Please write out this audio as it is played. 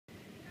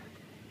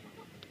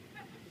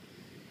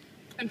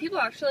And people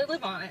actually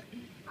live on it.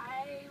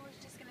 I was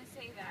just gonna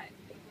say that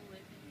people live.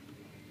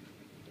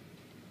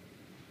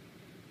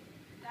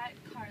 That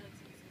car looks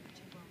like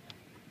it's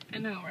a I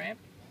know, right?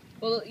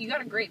 Well, you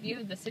got a great view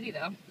of the city,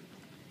 though.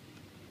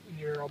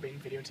 You're all being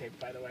videotaped,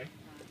 by the way.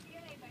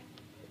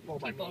 Well,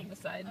 by People me. on the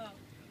side. Oh.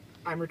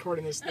 I'm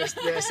recording this,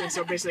 and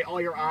so basically all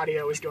your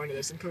audio is going to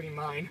this, including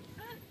mine.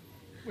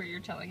 Where you're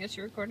telling us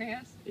you're recording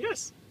us?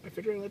 Yes, I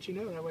figured I'd let you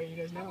know. That way you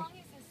guys How know. long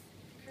is this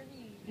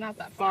curvy? Not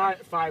that far.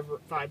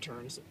 Five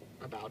turns,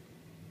 about.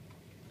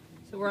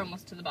 So we're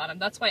almost to the bottom.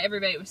 That's why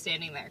everybody was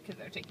standing there, because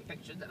they're taking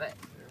pictures of it.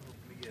 They're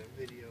hoping to get a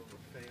video of a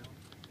fail.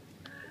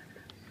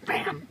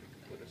 Bam!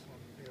 Put us on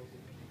the fail.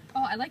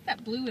 Oh, I like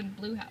that blue and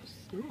blue house.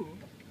 Ooh.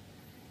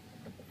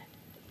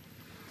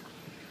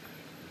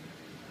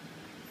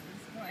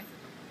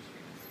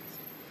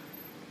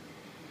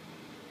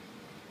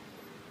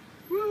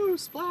 Woo!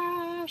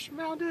 Splash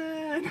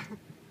Mountain!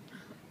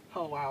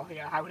 Oh wow,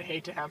 yeah, I would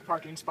hate to have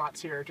parking spots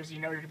here, because you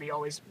know you're going to be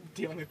always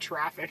dealing with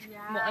traffic.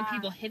 Yeah. Well, and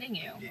people hitting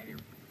you Get your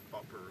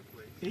bumper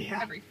replaced. Yeah.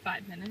 every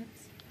 5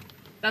 minutes.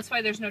 That's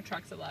why there's no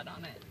trucks allowed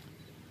on it.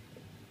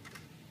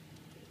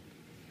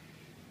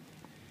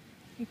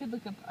 You could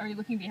look up. Are you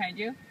looking behind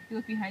you? If you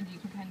look behind you, you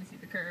can kind of see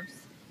the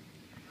curves.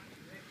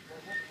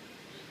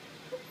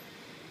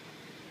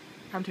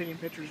 I'm taking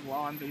pictures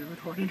while I'm video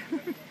recording.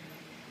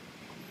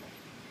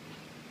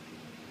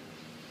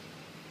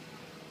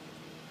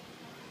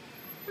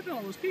 Look at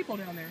all those people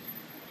down there.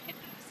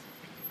 Hippies.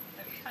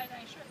 They're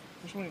tie-dye shirts.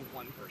 There's only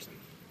one person.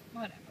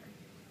 Whatever.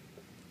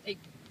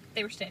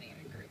 They were standing in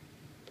a group.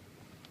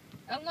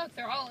 Oh look,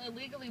 they're all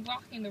illegally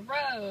walking the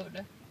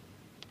road.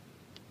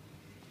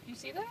 You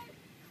see that?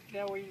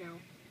 Yeah, well, you know.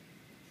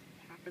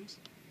 Happens.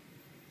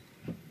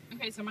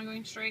 Okay, so am I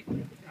going straight?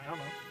 I don't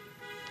know.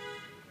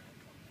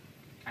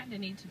 Kinda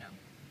need to know.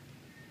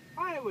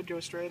 I would go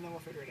straight and then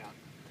we'll figure it out.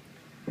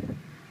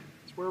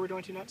 So where are we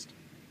going to next?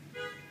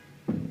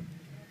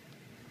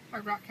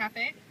 Hard Rock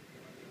Cafe,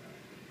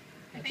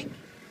 I think.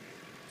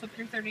 So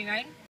 339.